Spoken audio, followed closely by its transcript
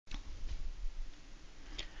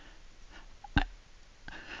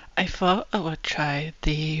I thought I would try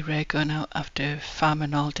the ray gun out after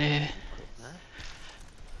farming all day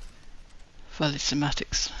for the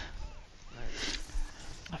cinematics.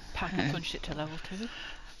 I packet punched it to level 2.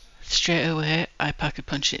 Straight away, I packet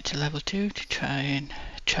punched it to level 2 to try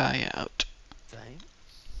it out. Same.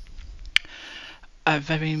 I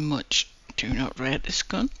very much do not rate this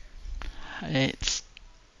gun. You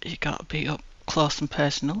gotta be up close and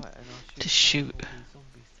personal Right, and I'll to shoot all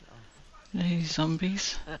these these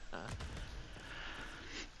zombies.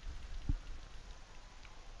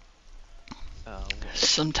 Oh,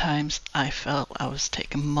 Sometimes I felt I was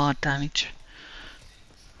taking more damage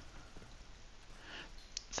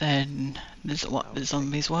than what the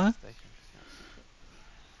zombies were.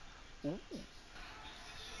 Oh,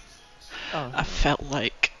 I felt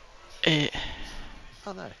like it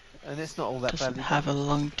oh no, and it's not all that doesn't badly have a damaged.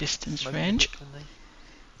 long distance Maybe range. from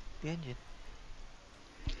the engine.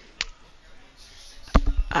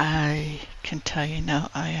 I can tell you now,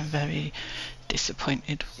 I am very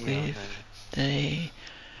disappointed with the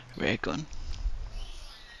ray gun.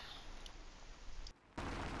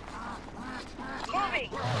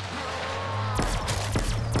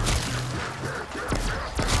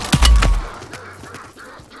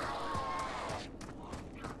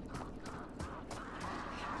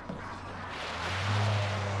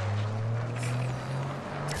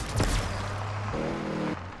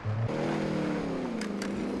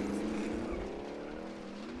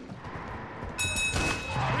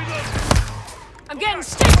 I'm getting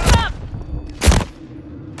stitched up!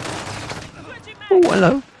 Oh,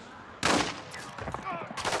 hello.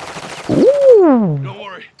 Ooh. Don't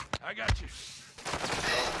worry, I got you.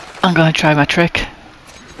 I'm gonna try my trick. Do me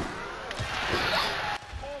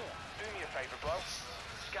a favour, bro.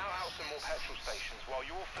 Scout out some more petrol stations while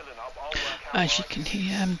you're filling up. I'll work out. As you can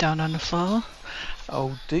hear, I'm down on the floor.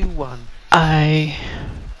 Oh, do one. I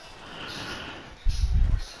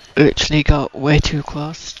literally got way too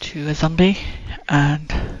close to a zombie,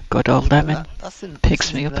 and good old Lemon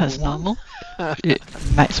picks me up as normal. It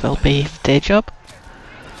might as well be his day job.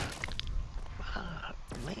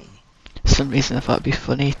 For some reason I thought it'd be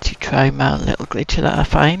funny to try my little glitch that I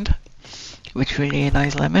find, which really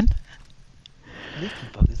annoys Lemon. Leaky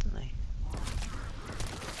bug, isn't he?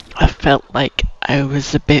 I felt like I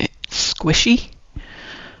was a bit squishy.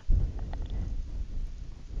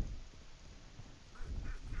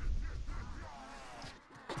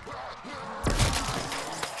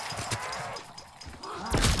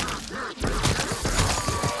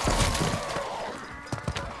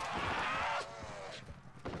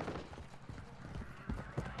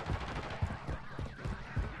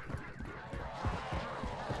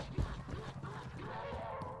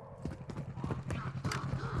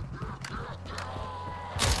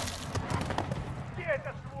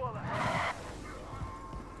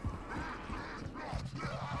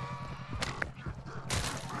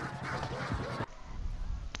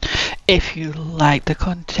 If you like the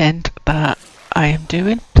content that I am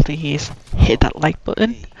doing, please hit that like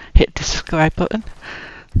button, hit the subscribe button,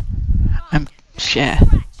 and share.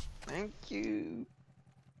 Thank you.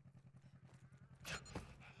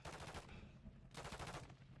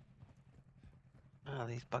 Oh,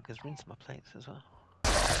 these buggers rinse my plates as well.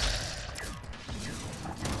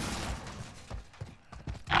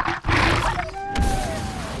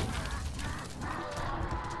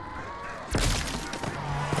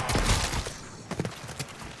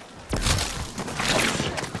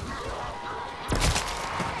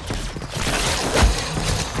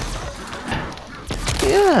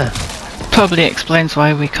 Yeah. Probably explains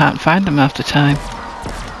why we can't find them half the time.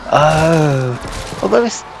 Oh. Although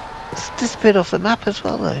it's disappeared off the map as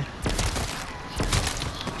well, though.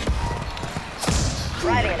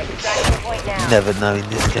 Never know in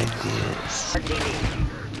this game, do you?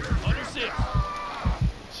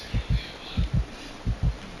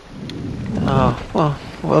 Oh,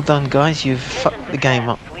 well done, guys. You've fucked the game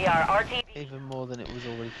up. Even more than it was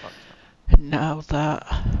already fucked up. Now that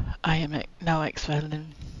I am now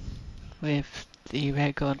excelling with the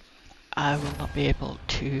ray gun, I will not be able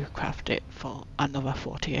to craft it for another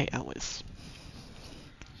 48 hours.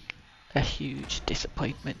 A huge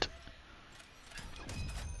disappointment.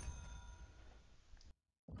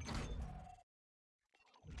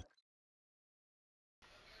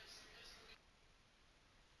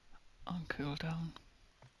 On cooldown.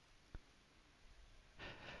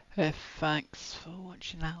 Thanks for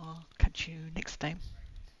watching. I'll catch you next time.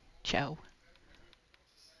 Ciao.